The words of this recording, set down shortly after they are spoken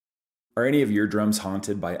Are any of your drums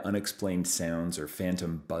haunted by unexplained sounds or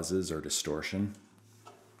phantom buzzes or distortion?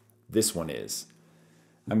 This one is.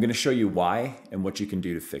 I'm going to show you why and what you can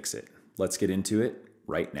do to fix it. Let's get into it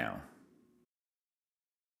right now.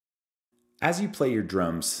 As you play your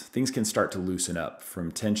drums, things can start to loosen up,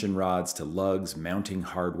 from tension rods to lugs, mounting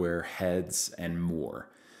hardware, heads, and more.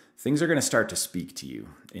 Things are going to start to speak to you,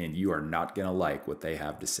 and you are not going to like what they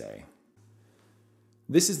have to say.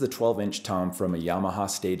 This is the 12-inch tom from a Yamaha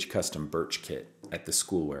Stage Custom Birch kit at the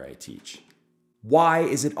school where I teach. Why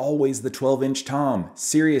is it always the 12-inch tom?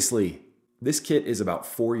 Seriously! This kit is about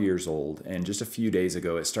 4 years old, and just a few days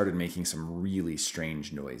ago it started making some really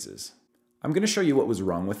strange noises. I'm going to show you what was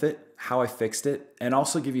wrong with it, how I fixed it, and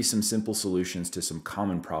also give you some simple solutions to some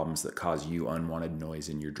common problems that cause you unwanted noise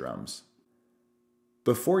in your drums.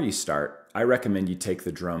 Before you start, I recommend you take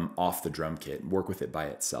the drum off the drum kit and work with it by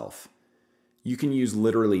itself. You can use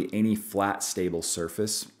literally any flat, stable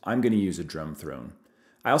surface. I'm going to use a drum throne.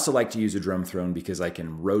 I also like to use a drum throne because I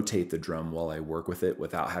can rotate the drum while I work with it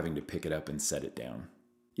without having to pick it up and set it down.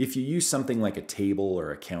 If you use something like a table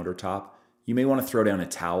or a countertop, you may want to throw down a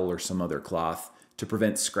towel or some other cloth to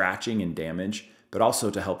prevent scratching and damage, but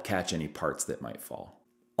also to help catch any parts that might fall.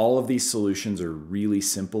 All of these solutions are really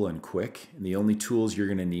simple and quick, and the only tools you're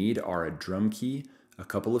going to need are a drum key, a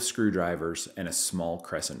couple of screwdrivers, and a small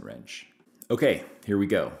crescent wrench. Okay, here we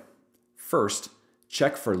go. First,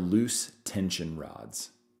 check for loose tension rods.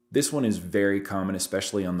 This one is very common,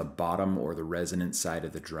 especially on the bottom or the resonant side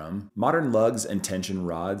of the drum. Modern lugs and tension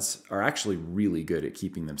rods are actually really good at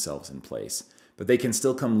keeping themselves in place, but they can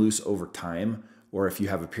still come loose over time or if you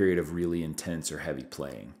have a period of really intense or heavy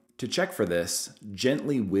playing. To check for this,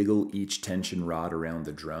 gently wiggle each tension rod around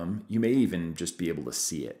the drum. You may even just be able to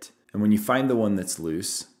see it. And when you find the one that's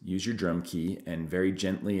loose, use your drum key and very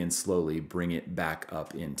gently and slowly bring it back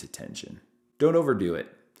up into tension. Don't overdo it.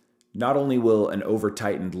 Not only will an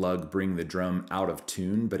over-tightened lug bring the drum out of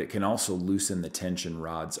tune, but it can also loosen the tension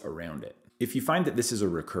rods around it. If you find that this is a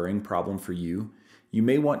recurring problem for you, you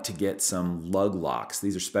may want to get some lug locks.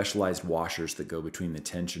 These are specialized washers that go between the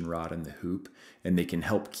tension rod and the hoop, and they can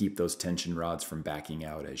help keep those tension rods from backing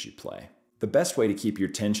out as you play. The best way to keep your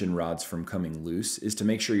tension rods from coming loose is to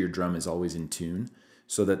make sure your drum is always in tune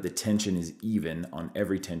so that the tension is even on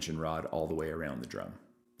every tension rod all the way around the drum.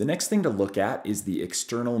 The next thing to look at is the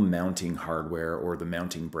external mounting hardware or the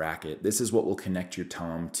mounting bracket. This is what will connect your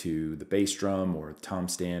tom to the bass drum or tom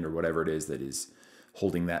stand or whatever it is that is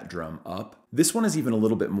holding that drum up. This one is even a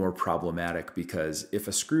little bit more problematic because if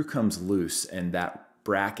a screw comes loose and that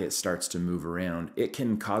bracket starts to move around, it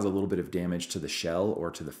can cause a little bit of damage to the shell or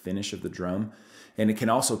to the finish of the drum. And it can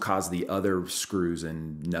also cause the other screws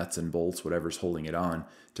and nuts and bolts, whatever's holding it on,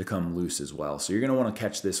 to come loose as well. So you're going to want to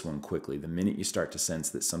catch this one quickly the minute you start to sense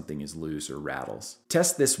that something is loose or rattles.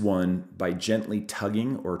 Test this one by gently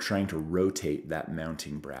tugging or trying to rotate that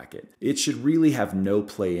mounting bracket. It should really have no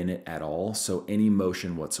play in it at all, so any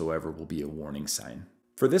motion whatsoever will be a warning sign.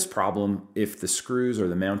 For this problem, if the screws or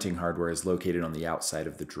the mounting hardware is located on the outside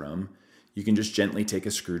of the drum, you can just gently take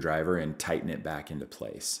a screwdriver and tighten it back into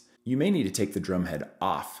place. You may need to take the drum head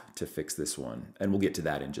off to fix this one, and we'll get to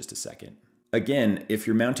that in just a second. Again, if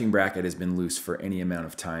your mounting bracket has been loose for any amount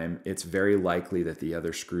of time, it's very likely that the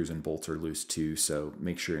other screws and bolts are loose too, so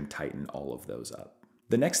make sure and tighten all of those up.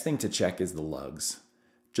 The next thing to check is the lugs.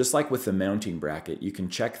 Just like with the mounting bracket, you can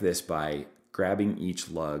check this by grabbing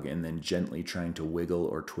each lug and then gently trying to wiggle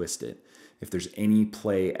or twist it. If there's any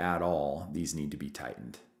play at all, these need to be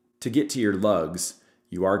tightened. To get to your lugs,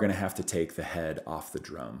 you are going to have to take the head off the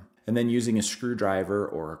drum. And then using a screwdriver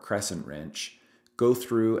or a crescent wrench, go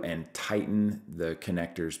through and tighten the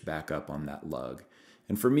connectors back up on that lug.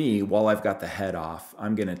 And for me, while I've got the head off,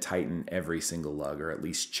 I'm going to tighten every single lug, or at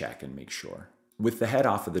least check and make sure. With the head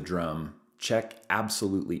off of the drum, check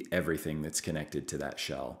absolutely everything that's connected to that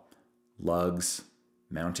shell. Lugs,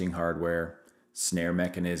 mounting hardware, snare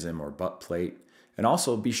mechanism or butt plate, and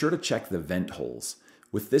also be sure to check the vent holes.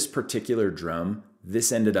 With this particular drum,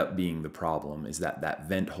 this ended up being the problem, is that that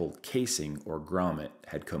vent hole casing or grommet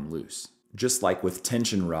had come loose. Just like with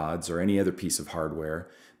tension rods or any other piece of hardware,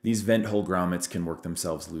 these vent hole grommets can work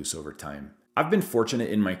themselves loose over time. I've been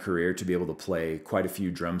fortunate in my career to be able to play quite a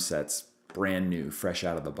few drum sets brand new, fresh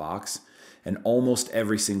out of the box, and almost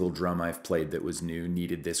every single drum I've played that was new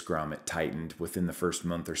needed this grommet tightened within the first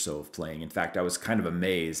month or so of playing. In fact, I was kind of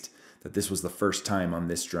amazed that this was the first time on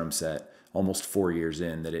this drum set, almost 4 years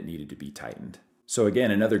in, that it needed to be tightened. So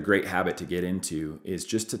again, another great habit to get into is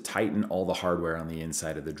just to tighten all the hardware on the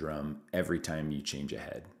inside of the drum every time you change a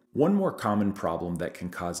head. One more common problem that can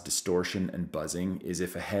cause distortion and buzzing is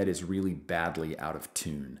if a head is really badly out of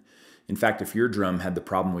tune. In fact, if your drum had the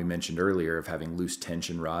problem we mentioned earlier of having loose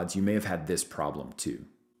tension rods, you may have had this problem too.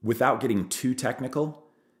 Without getting too technical,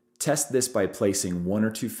 test this by placing 1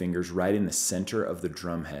 or 2 fingers right in the center of the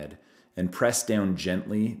drum head and press down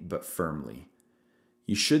gently but firmly.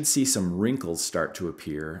 You should see some wrinkles start to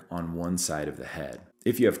appear on one side of the head.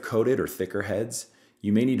 If you have coated or thicker heads,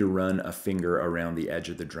 you may need to run a finger around the edge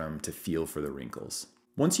of the drum to feel for the wrinkles.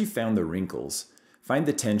 Once you've found the wrinkles, find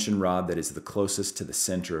the tension rod that is the closest to the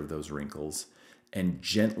center of those wrinkles and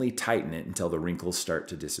gently tighten it until the wrinkles start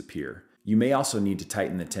to disappear. You may also need to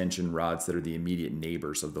tighten the tension rods that are the immediate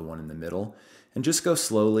neighbors of the one in the middle, and just go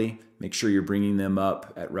slowly. Make sure you're bringing them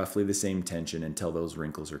up at roughly the same tension until those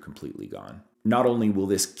wrinkles are completely gone. Not only will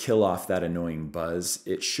this kill off that annoying buzz,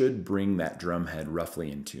 it should bring that drum head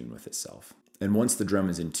roughly in tune with itself. And once the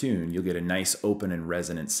drum is in tune, you'll get a nice open and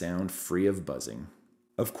resonant sound free of buzzing.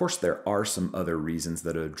 Of course, there are some other reasons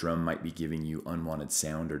that a drum might be giving you unwanted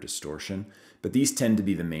sound or distortion, but these tend to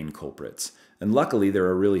be the main culprits. And luckily,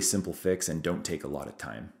 they're a really simple fix and don't take a lot of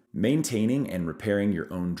time. Maintaining and repairing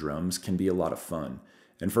your own drums can be a lot of fun.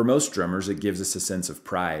 And for most drummers, it gives us a sense of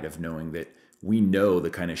pride of knowing that we know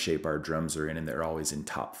the kind of shape our drums are in and they're always in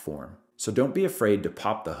top form. So don't be afraid to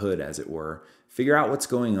pop the hood, as it were, figure out what's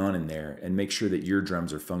going on in there, and make sure that your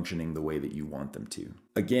drums are functioning the way that you want them to.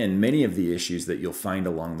 Again, many of the issues that you'll find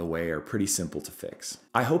along the way are pretty simple to fix.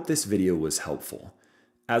 I hope this video was helpful.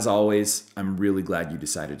 As always, I'm really glad you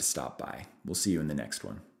decided to stop by. We'll see you in the next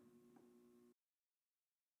one.